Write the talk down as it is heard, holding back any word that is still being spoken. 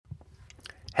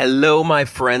Hello, my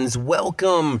friends.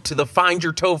 Welcome to the Find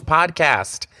Your Tove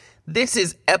podcast. This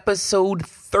is episode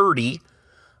 30.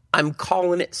 I'm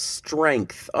calling it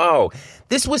Strength. Oh,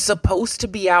 this was supposed to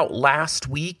be out last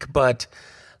week, but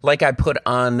like I put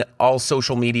on all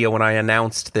social media when I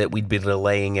announced that we'd be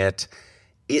delaying it,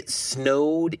 it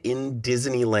snowed in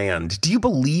Disneyland. Do you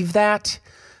believe that?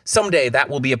 Someday that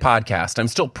will be a podcast. I'm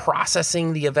still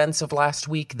processing the events of last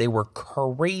week. They were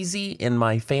crazy in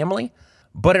my family.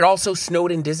 But it also snowed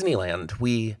in Disneyland.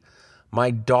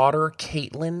 My daughter,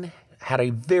 Caitlin, had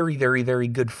a very, very, very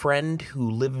good friend who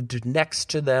lived next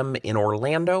to them in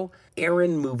Orlando.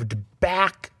 Aaron moved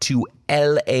back to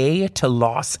LA, to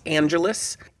Los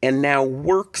Angeles, and now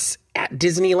works at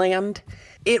Disneyland.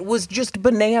 It was just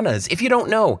bananas. If you don't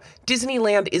know,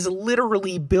 Disneyland is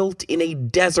literally built in a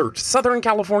desert. Southern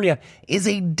California is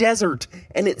a desert,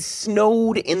 and it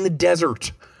snowed in the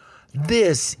desert.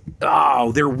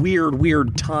 They're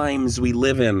weird times we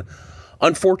live in.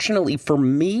 Unfortunately for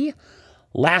me,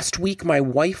 last week my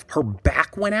wife, her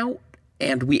back went out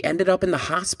and we ended up in the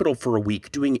hospital for a week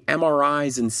doing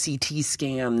MRIs and CT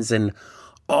scans and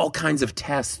all kinds of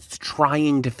tests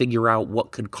trying to figure out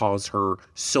what could cause her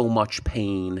so much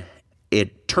pain.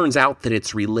 It turns out that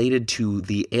it's related to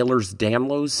the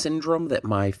Ehlers-Danlos syndrome that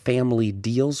my family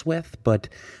deals with, but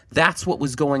that's what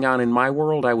was going on in my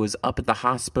world. I was up at the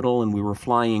hospital and we were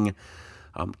flying.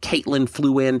 Caitlin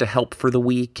flew in to help for the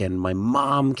week and my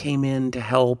mom came in to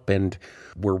help, and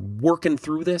we're working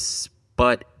through this.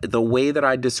 But the way that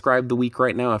I describe the week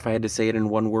right now, if I had to say it in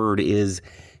one word, is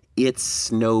it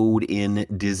snowed in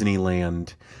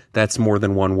Disneyland. That's more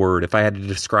than one word. If I had to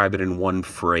describe it in one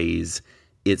phrase,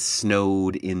 it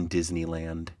snowed in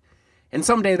Disneyland. And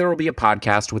someday there will be a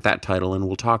podcast with that title, and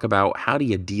we'll talk about how do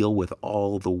you deal with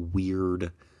all the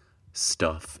weird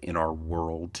stuff in our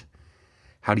world.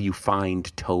 How do you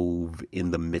find Tove in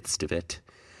the midst of it?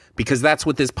 Because that's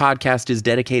what this podcast is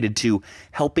dedicated to,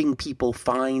 helping people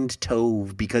find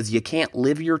Tove, because you can't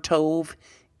live your Tove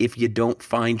if you don't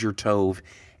find your Tove.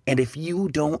 And if you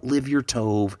don't live your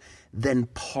Tove, then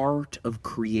part of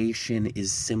creation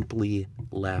is simply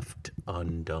left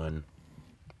undone.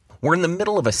 We're in the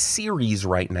middle of a series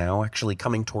right now, actually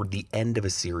coming toward the end of a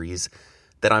series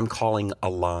that I'm calling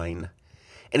Align.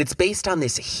 And it's based on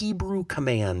this Hebrew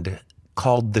command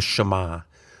called the Shema.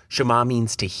 Shema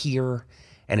means to hear,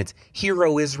 and it's, "Hear,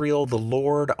 O Israel, the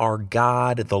Lord our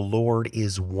God, the Lord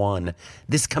is one."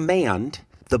 This command,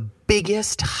 the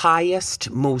biggest, highest,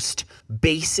 most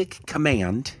basic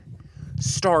command,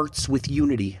 starts with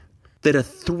unity, that a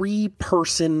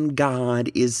three-person God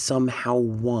is somehow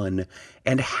one.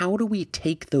 And how do we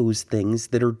take those things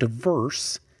that are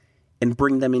diverse and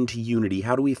bring them into unity?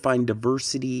 How do we find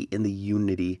diversity in the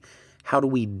unity? How do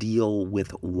we deal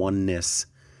with oneness?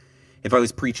 If I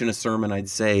was preaching a sermon, I'd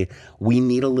say, we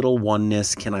need a little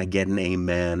oneness. Can I get an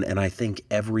amen? And I think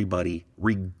everybody,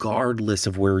 regardless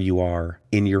of where you are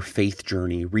in your faith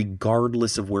journey,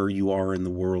 regardless of where you are in the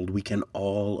world, we can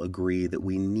all agree that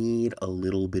we need a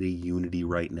little bit of unity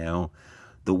right now.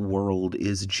 The world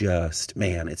is just,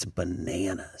 it's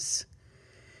bananas.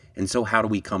 And so how do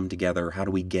we come together? How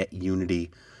do we get unity?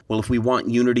 Well, if we want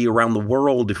unity around the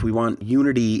world, if we want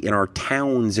unity in our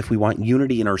towns, if we want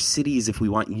unity in our cities, if we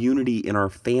want unity in our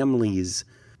families,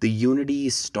 the unity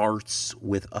starts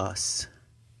with us.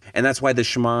 And that's why the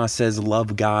Shema says,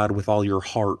 love God with all your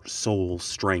heart, soul,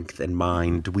 strength, and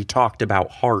mind. We talked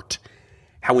about heart,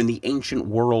 how in the ancient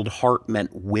world, heart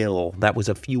meant will. That was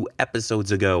a few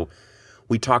episodes ago.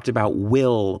 We talked about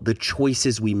will, the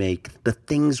choices we make, the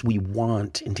things we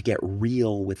want, and to get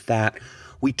real with that.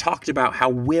 We talked about how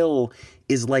will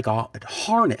is like a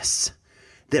harness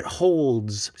that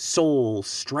holds soul,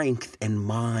 strength, and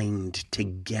mind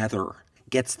together,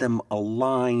 gets them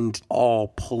aligned, all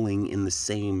pulling in the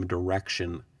same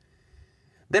direction.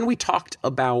 Then we talked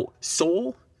about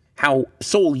soul, how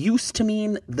soul used to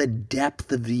mean the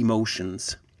depth of the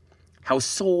emotions. How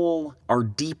soul, our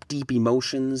deep, deep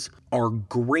emotions, are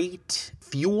great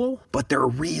fuel, but they're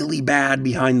really bad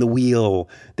behind the wheel.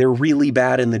 They're really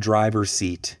bad in the driver's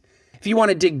seat. If you want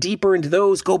to dig deeper into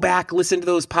those, go back, listen to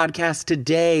those podcasts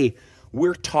today.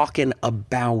 We're talking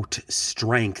about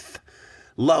strength.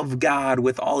 Love God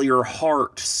with all your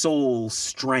heart, soul,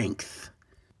 strength.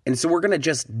 And so we're going to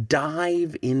just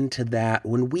dive into that.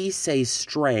 When we say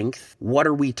strength, what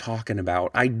are we talking about?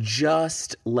 I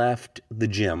just left the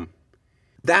gym.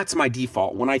 That's my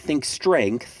default. When I think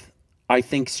strength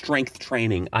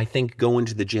training. I think going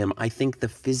to the gym. I think the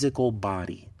physical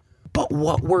body. But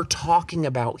what we're talking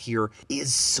about here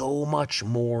is so much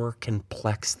more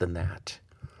complex than that.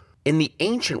 In the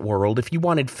ancient world, if you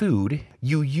wanted food,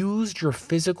 you used your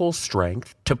physical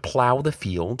strength to plow the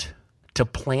field, to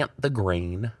plant the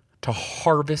grain, to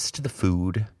harvest the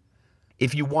food.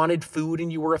 If you wanted food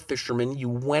and you were a fisherman, you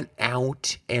went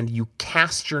out and you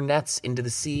cast your nets into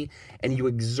the sea and you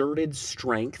exerted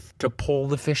strength to pull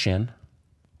the fish in.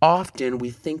 Often we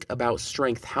think about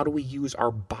strength. How do we use our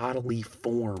bodily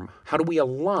form? How do we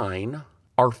align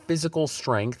our physical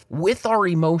strength with our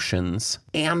emotions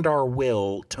and our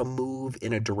will to move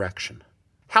in a direction?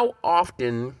 How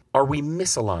often are we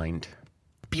misaligned?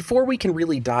 Before we can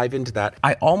really dive into that,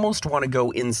 I almost want to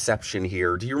go Inception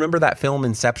here. Do you remember that film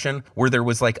Inception, where there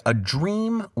was like a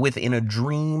dream within a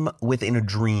dream within a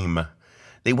dream?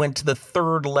 They went to the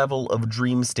third level of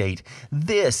dream state.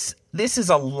 This is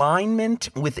alignment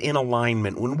within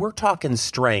alignment. When we're talking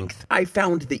strength, I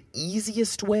found the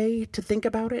easiest way to think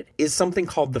about it is something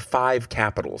called the 5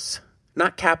 capitals.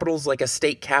 Not capitals like a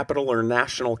state capital or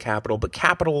national capital, but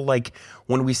capital like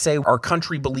when we say our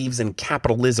country believes in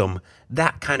capitalism,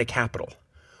 that kind of capital.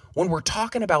 When we're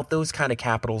talking about those kind of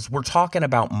capitals, we're talking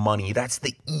about money. That's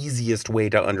the easiest way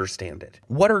to understand it.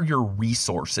 What are your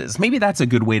resources? Maybe that's a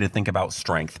good way to think about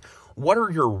strength. What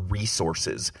are your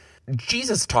resources?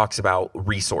 Jesus talks about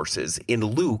resources. In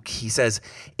Luke, he says,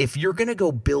 if you're going to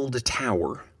go build a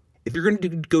tower, if you're going to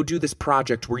go do this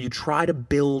project where you try to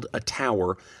build a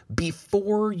tower,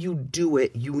 before you do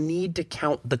it, you need to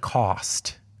count the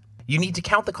cost. You need to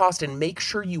count the cost and make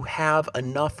sure you have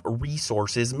enough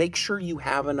resources, make sure you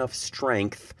have enough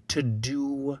strength to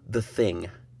do the thing.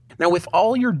 Now, if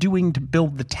all you're doing to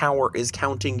build the tower is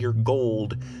counting your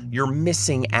gold, you're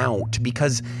missing out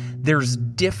because there's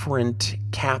different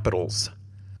capitals.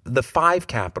 The 5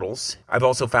 capitals, I've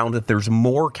also found that there's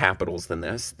more capitals than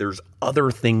this. There's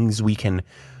other things we can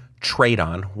trade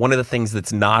on. One of the things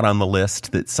that's not on the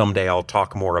list that someday I'll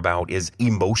talk more about is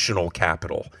emotional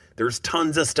capital. There's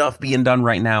tons of stuff being done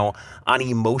right now on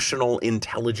emotional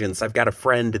intelligence. I've got a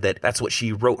friend that's what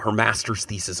she wrote her master's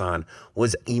thesis on,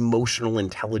 was emotional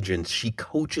intelligence. She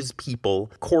coaches people,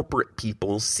 corporate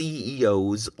people,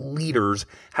 CEOs, leaders,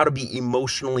 how to be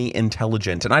emotionally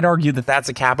intelligent. And I'd argue that that's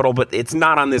a capital, but it's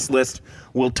not on this list.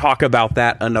 We'll talk about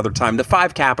that another time. The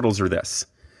 5 capitals are this.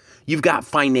 You've got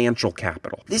financial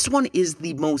capital. This one is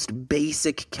the most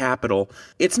basic capital.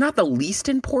 It's not the least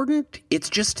important. It's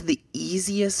just the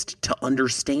easiest to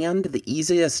understand, the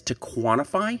easiest to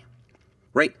quantify,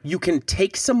 right? You can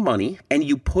take some money and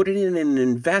you put it in an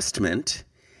investment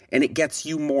and it gets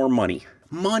you more money.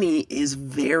 Money is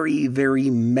very, very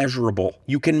measurable.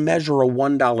 You can measure a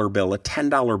 $1 bill, a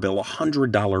 $10 bill, a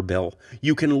 $100 bill.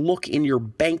 You can look in your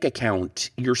bank account,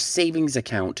 your savings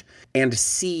account, and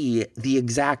see the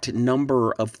exact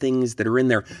number of things that are in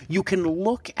there. You can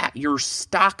look at your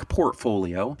stock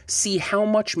portfolio, see how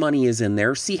much money is in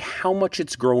there, see how much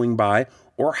it's growing by,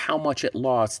 or how much it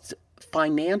lost.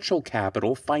 Financial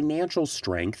capital, financial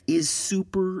strength is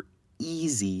super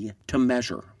easy to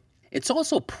measure. It's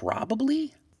also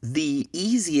probably the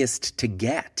easiest to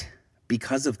get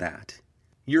because of that.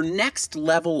 Your next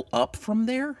level up from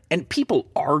there, and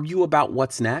people argue about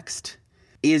what's next,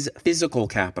 is physical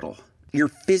capital. Your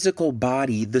physical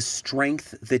body, the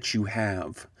strength that you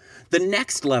have. The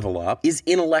next level up is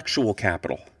intellectual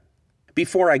capital.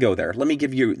 Before I go there, let me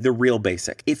give you the real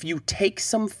basic. If you take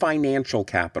some financial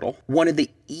capital, one of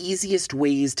the easiest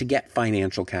ways to get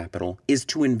financial capital is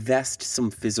to invest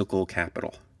some physical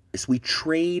capital. Is we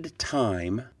trade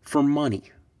time for money.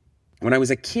 When I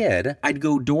was a kid, I'd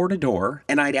go door to door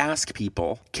and I'd ask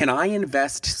people, can I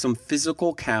invest some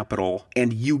physical capital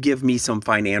and you give me some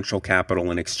financial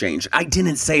capital in exchange? I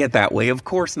didn't say it that way. Of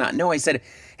course not. No, I said,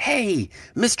 hey,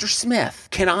 Mr. Smith,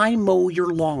 can I mow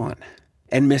your lawn?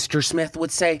 And Mr. Smith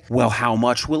would say, well, how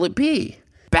much will it be?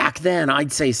 Back then,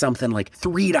 I'd say something like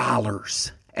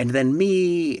 $3. And then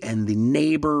me and the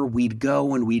neighbor, we'd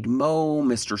go and we'd mow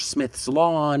Mr. Smith's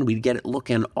lawn. We'd get it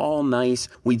looking all nice.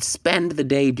 We'd spend the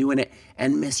day doing it,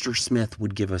 and Mr. Smith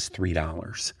would give us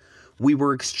 $3. We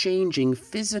were exchanging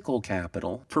physical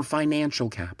capital for financial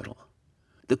capital.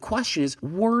 The question is,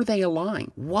 were they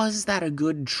aligned? Was that a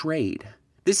good trade?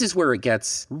 This is where it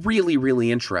gets really, really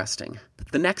interesting.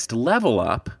 The next level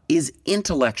up is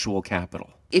intellectual capital.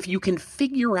 If you can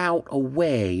figure out a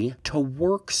way to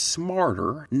work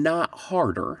smarter, not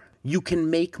harder, you can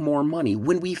make more money.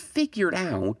 When we figured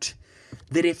out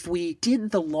that if we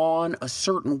did the lawn a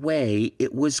certain way,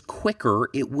 it was quicker,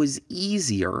 it was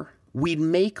easier, we'd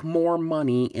make more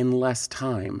money in less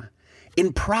time.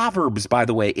 In Proverbs, by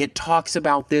the way, it talks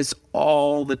about this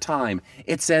all the time.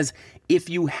 It says, if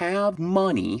you have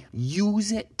money,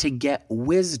 use it to get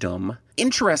wisdom.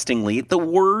 Interestingly, the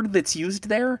word that's used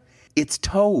there, it's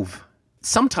tov.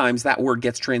 Sometimes that word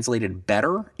gets translated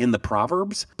better in the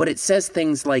Proverbs, but it says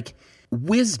things like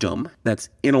wisdom, that's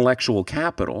intellectual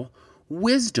capital,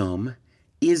 wisdom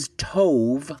is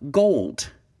tov,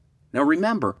 gold. Now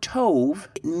remember, tov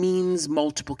means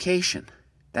multiplication.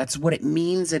 That's what it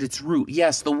means at its root.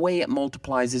 Yes, the way it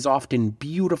multiplies is often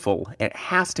beautiful. It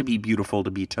has to be beautiful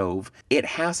to be tov. It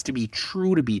has to be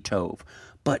true to be tov.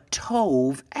 But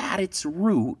tov at its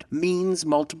root means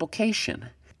multiplication.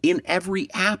 In every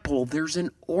apple, there's an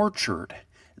orchard.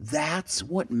 That's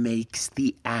what makes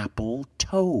the apple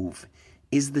tov,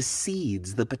 is the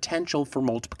seeds, the potential for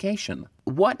multiplication.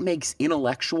 What makes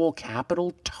intellectual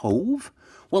capital tov?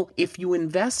 Well, if you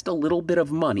invest a little bit of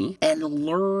money and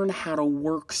learn how to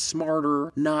work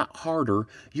smarter, not harder,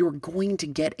 you're going to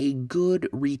get a good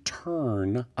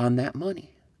return on that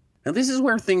money. Now, this is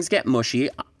where things get mushy.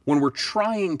 When we're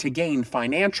trying to gain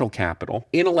financial capital,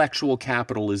 intellectual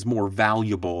capital is more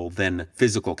valuable than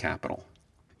physical capital.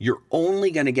 You're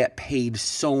only going to get paid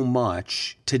so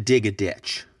much to dig a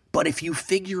ditch. But if you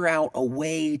figure out a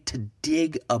way to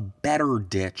dig a better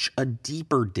ditch, a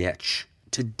deeper ditch,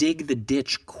 to dig the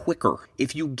ditch quicker,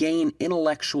 if you gain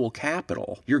intellectual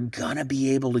capital, you're gonna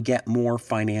be able to get more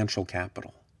financial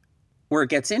capital. Where it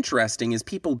gets interesting is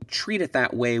people treat it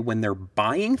that way when they're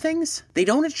buying things. They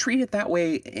don't treat it that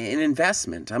way in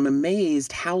investment. I'm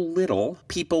amazed how little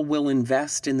people will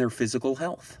invest in their physical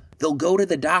health. They'll go to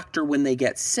the doctor when they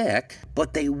get sick,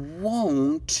 but they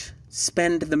won't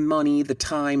spend the money, the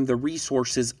time, the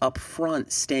resources up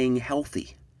front staying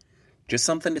healthy. Just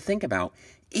something to think about.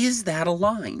 Is that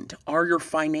aligned? Are your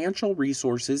financial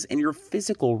resources and your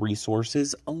physical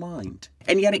resources aligned?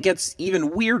 And yet it gets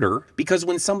even weirder because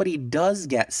when somebody does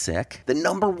get sick, the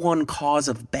number one cause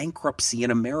of bankruptcy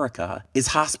in America is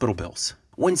hospital bills.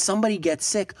 When somebody gets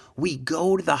sick, we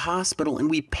go to the hospital and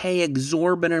we pay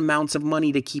exorbitant amounts of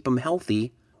money to keep them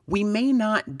healthy. We may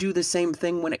not do the same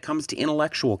thing when it comes to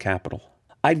intellectual capital.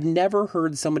 I've never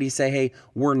heard somebody say, hey,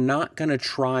 we're not going to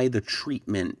try the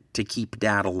treatment to keep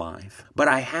dad alive. But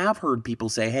I have heard people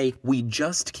say, hey, we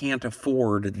just can't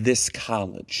afford this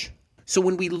college. So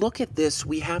when we look at this,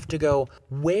 we have to go,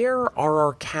 where are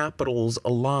our capitals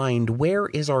aligned? Where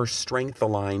is our strength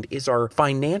aligned? Is our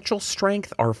financial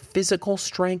strength, our physical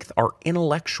strength, our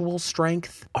intellectual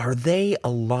strength, are they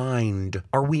aligned?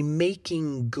 Are we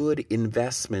making good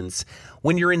investments?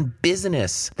 When you're in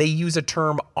business, they use a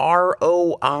term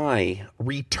ROI,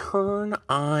 return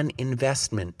on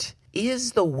investment.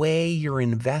 Is the way you're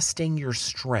investing your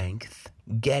strength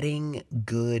getting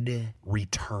good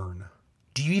return?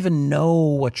 Do you even know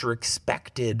what your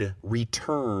expected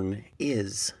return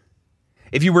is?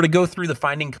 If you were to go through the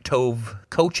Finding Tov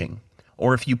coaching,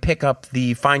 or if you pick up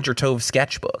the Find Your Tov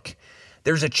sketchbook,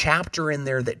 there's a chapter in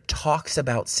there that talks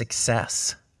about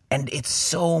success. And it's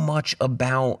so much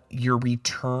about your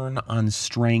return on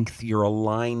strength. You're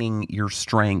aligning your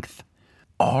strength.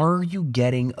 Are you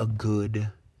getting a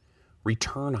good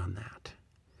return on that?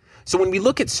 So when we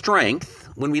look at strength,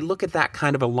 when we look at that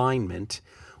kind of alignment,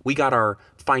 we got our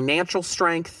financial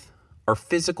strength, our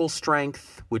physical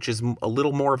strength, which is a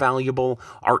little more valuable,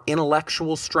 our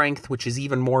intellectual strength, which is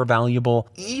even more valuable.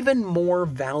 Even more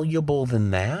valuable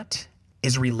than that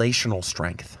is relational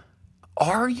strength.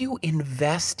 Are you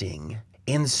investing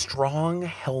in strong,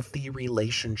 healthy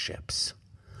relationships?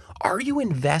 Are you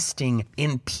investing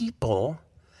in people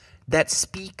that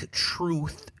speak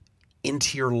truth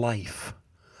into your life?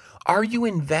 Are you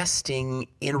investing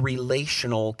in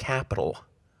relational capital?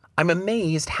 I'm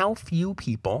amazed how few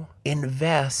people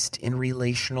invest in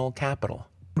relational capital.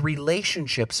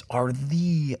 Relationships are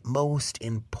the most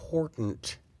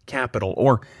important capital,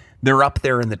 or they're up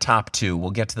there in the top two.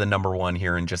 We'll get to the number one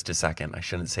here in just a second. I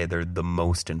shouldn't say they're the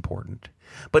most important.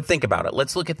 But think about it.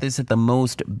 Let's look at this at the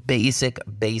most basic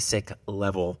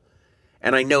level.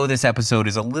 And I know this episode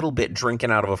is a little bit drinking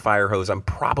out of a fire hose. I'm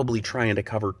probably trying to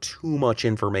cover too much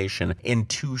information in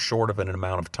too short of an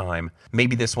amount of time.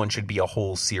 Maybe this one should be a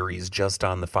whole series just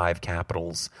on the 5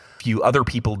 capitals. Few other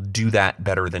people do that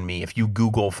better than me. If you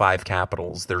Google 5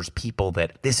 capitals, there's people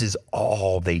that this is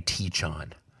all they teach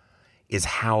on, is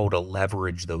how to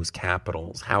leverage those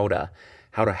capitals, how to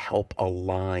help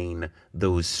align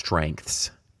those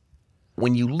strengths.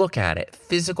 When you look at it,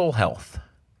 physical health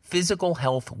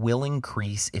will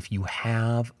increase if you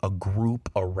have a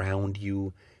group around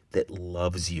you that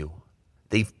loves you.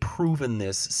 They've proven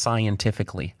this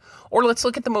scientifically. Or let's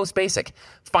look at the most basic,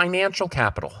 financial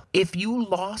capital. If you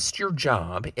lost your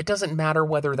job, it doesn't matter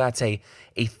whether that's a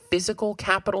physical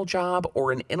capital job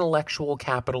or an intellectual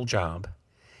capital job.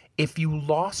 If you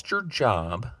lost your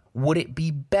job, would it be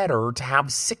better to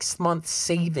have 6 months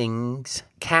savings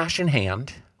cash in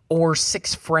hand, or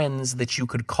 6 friends that you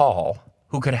could call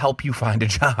who could help you find a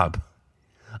job.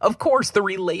 Of course, the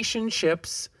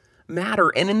relationships matter.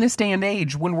 And in this day and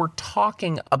age, when we're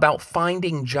talking about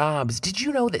finding jobs, did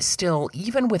you know that still,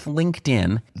 even with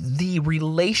LinkedIn, the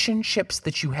relationships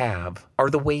that you have are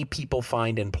the way people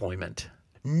find employment?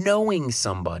 Knowing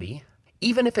somebody,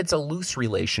 even if it's a loose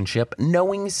relationship,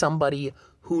 knowing somebody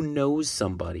who knows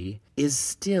somebody is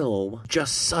still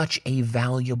just such a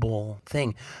valuable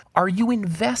thing. Are you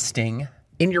investing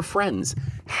in your friends?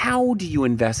 How do you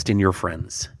invest in your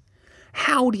friends?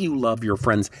 How do you love your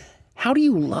friends? How do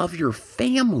you love your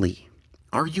family?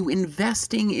 Are you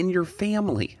investing in your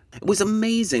family? It was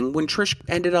amazing when Trish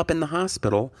ended up in the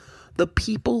hospital, the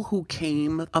people who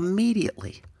came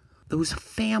immediately, those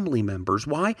family members.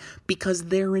 Why? Because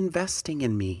they're investing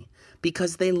in me,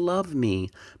 because they love me,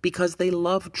 because they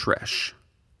love Trish.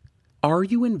 Are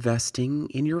you investing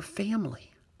in your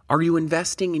family? Are you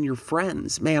investing in your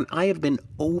friends? Man, I have been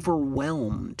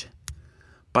overwhelmed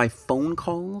by phone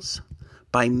calls,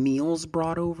 by meals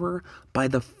brought over, by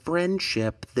the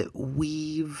friendship that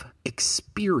we've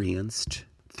experienced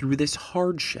through this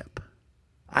hardship.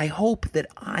 I hope that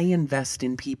I invest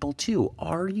in people too.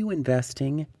 Are you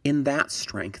investing in that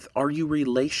strength? Are you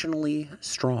relationally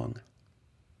strong?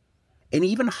 An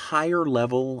even higher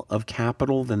level of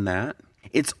capital than that,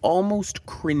 it's almost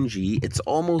cringy, it's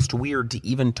almost weird to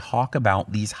even talk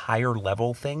about these higher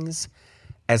level things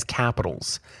as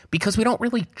capitals because we don't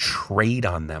really trade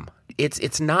on them.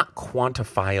 It's not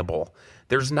quantifiable.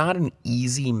 There's not an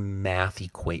easy math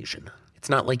equation. It's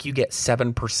not like you get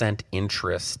 7%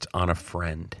 interest on a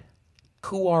friend.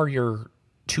 Who are your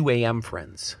 2 a.m.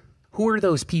 friends? Who are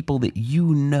those people that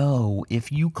you know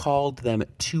if you called them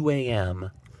at 2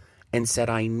 a.m. and said,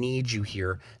 I need you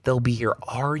here, they'll be here?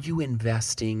 Are you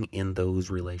investing in those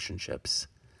relationships?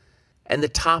 And the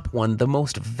top one, the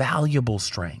most valuable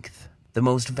strength, the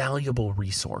most valuable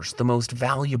resource, the most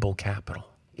valuable capital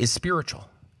is spiritual.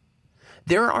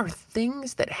 There are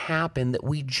things that happen that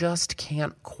we just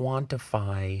can't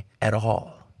quantify at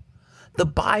all. The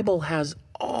Bible has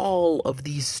all of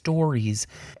these stories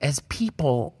as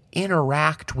people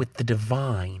interact with the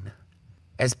divine,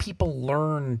 as people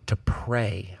learn to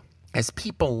pray, as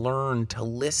people learn to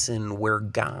listen where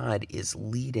God is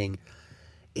leading.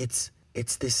 It's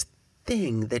this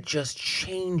thing that just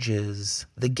changes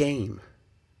the game.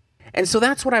 And so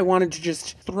that's what I wanted to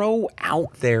just throw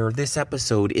out there this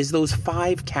episode is those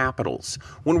 5 capitals.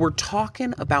 When we're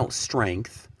talking about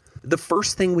strength, the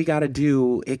first thing we got to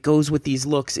do, it goes with these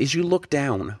looks, is you look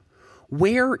down.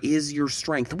 Where is your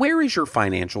strength? Where is your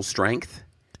financial strength?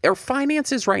 Are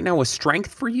finances right now a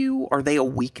strength for you? Are they a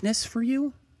weakness for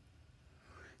you?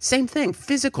 Same thing,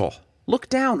 physical. Look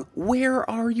down. Where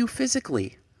are you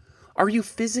physically? Are you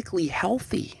physically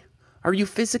healthy? Are you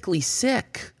physically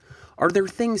sick? Are there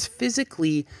things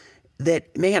physically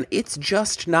that, man, it's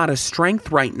just not a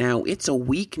strength right now, it's a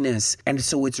weakness, and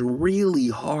so it's really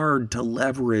hard to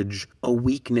leverage a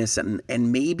weakness, and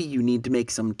maybe you need to make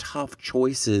some tough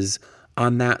choices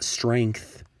on that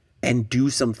strength and do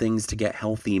some things to get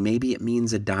healthy. Maybe it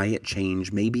means a diet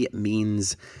change, maybe it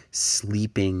means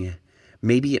sleeping,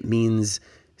 maybe it means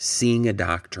seeing a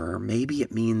doctor, maybe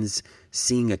it means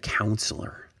seeing a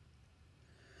counselor.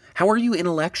 How are you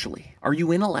intellectually? Are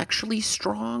you intellectually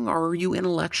strong or are you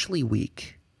intellectually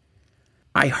weak?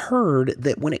 I heard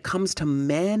that when it comes to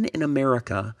men in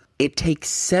America, it takes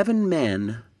 7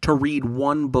 men to read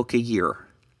 1 book a year.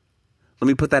 Let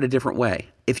me put that a different way.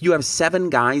 If you have 7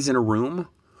 guys in a room,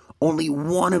 only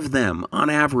 1 of them, on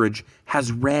average,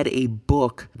 has read a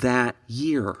book that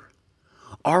year.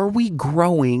 Are we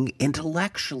growing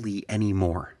intellectually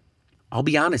anymore? I'll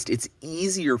be honest, it's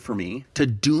easier for me to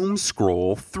doom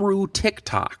scroll through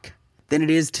TikTok than it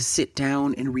is to sit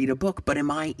down and read a book. But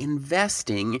am I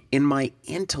investing in my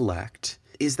intellect?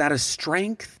 Is that a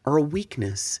strength or a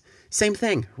weakness? Same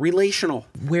thing, relational.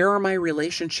 Where are my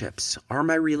relationships? Are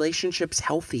my relationships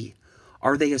healthy?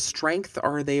 Are they a strength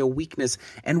or are they a weakness?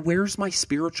 And where's my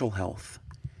spiritual health?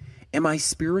 Am I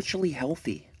spiritually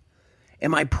healthy?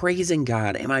 Am I praising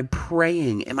God? Am I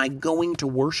praying? Am I going to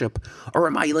worship? Or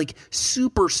am I like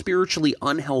super spiritually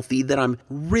unhealthy that I'm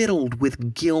riddled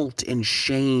with guilt and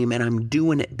shame and I'm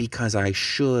doing it because I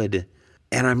should?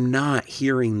 And I'm not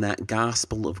hearing that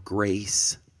gospel of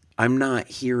grace. I'm not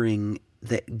hearing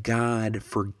that God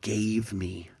forgave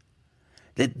me.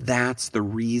 That's the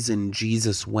reason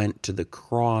Jesus went to the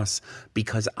cross,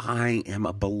 because I am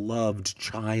a beloved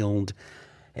child.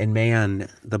 And man,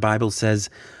 the Bible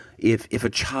says, If a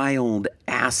child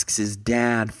asks his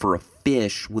dad for a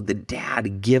fish, would the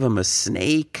dad give him a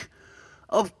snake?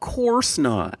 Of course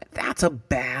not. That's a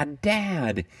bad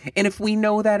dad. And if we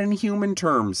know that in human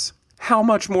terms, how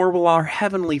much more will our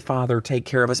Heavenly Father take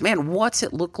care of us? Man, what's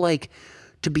it look like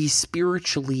to be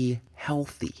spiritually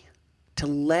healthy? To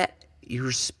let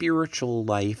your spiritual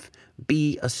life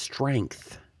be a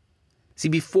strength. See,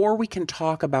 before we can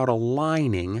talk about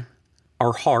aligning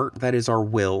our heart, that is our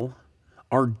will,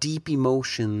 our deep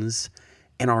emotions,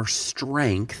 and our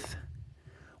strength,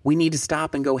 we need to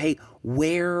stop and go, hey,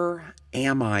 where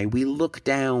am I? We look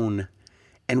down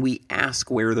and we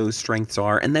ask where those strengths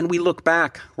are. And then we look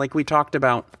back, like we talked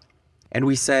about, and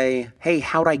we say, hey,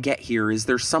 how'd I get here? Is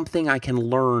there something I can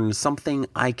learn, something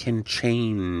I can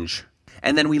change?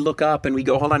 And then we look up and we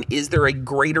go, hold on, is there a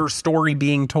greater story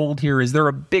being told here? Is there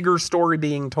a bigger story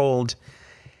being told?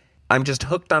 I'm just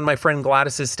hooked on my friend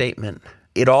Gladys's statement.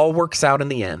 It all works out in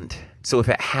the end. So if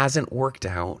it hasn't worked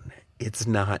out, it's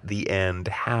not the end.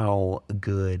 How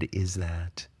good is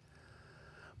that?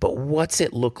 But what's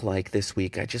it look like this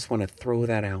week? I just want to throw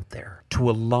that out there.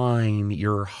 To align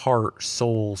your heart,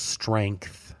 soul,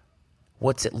 strength.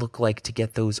 What's it look like to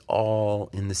get those all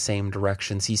in the same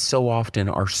direction? See, so often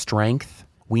our strength,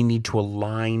 we need to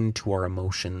align to our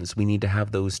emotions. We need to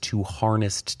have those two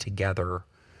harnessed together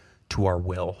to our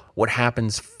will. What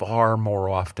happens far more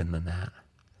often than that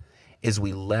is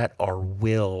we let our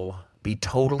will be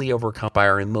totally overcome by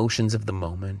our emotions of the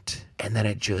moment, and then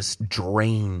it just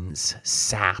drains,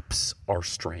 saps our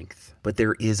strength. But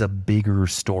there is a bigger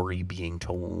story being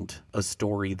told, a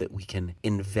story that we can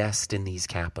invest in these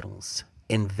capitals,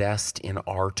 invest in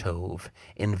our Tov,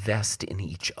 invest in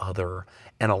each other,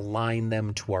 and align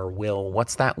them to our will.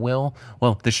 What's that will?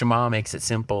 Well, the Shema makes it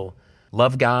simple.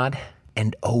 Love God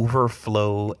and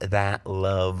overflow that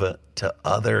love to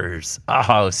others.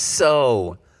 Oh,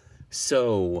 so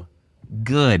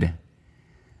good.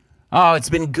 Oh, it's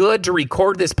been good to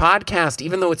record this podcast,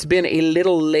 even though it's been a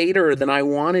little later than I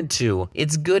wanted to.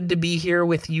 It's good to be here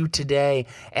with you today,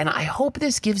 and I hope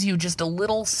this gives you just a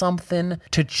little something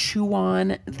to chew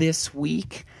on this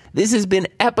week. This has been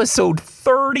episode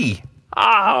 30.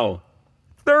 Oh,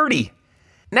 30.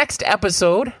 Next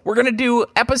episode, we're going to do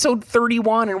episode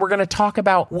 31, and we're going to talk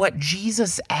about what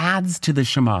Jesus adds to the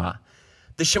Shema.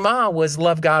 The Shema was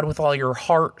love God with all your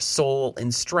heart, soul,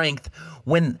 and strength.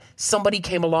 When somebody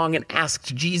came along and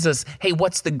asked Jesus, hey,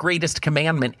 what's the greatest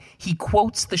commandment? He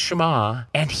quotes the Shema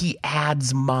and he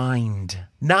adds mind.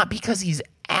 Not because he's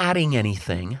adding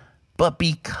anything, but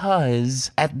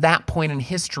because at that point in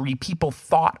history, people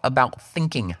thought about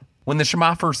thinking. When the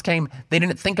Shema first came, they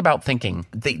didn't think about thinking.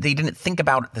 They didn't think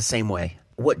about it the same way.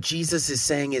 What Jesus is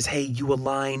saying is, hey, you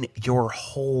align your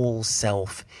whole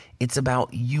self. It's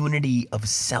about unity of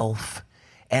self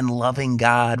and loving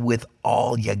God with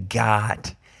all you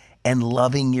got and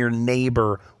loving your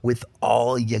neighbor with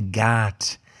all you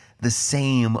got, the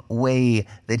same way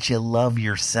that you love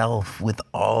yourself with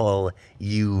all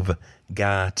you've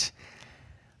got.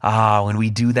 When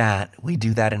we do that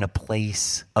in a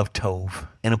place of Tov,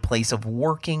 in a place of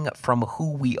working from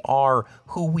who we are,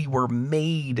 who we were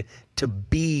made to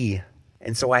be.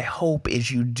 And so I hope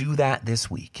as you do that this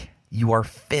week, you are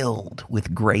filled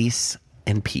with grace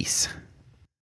and peace.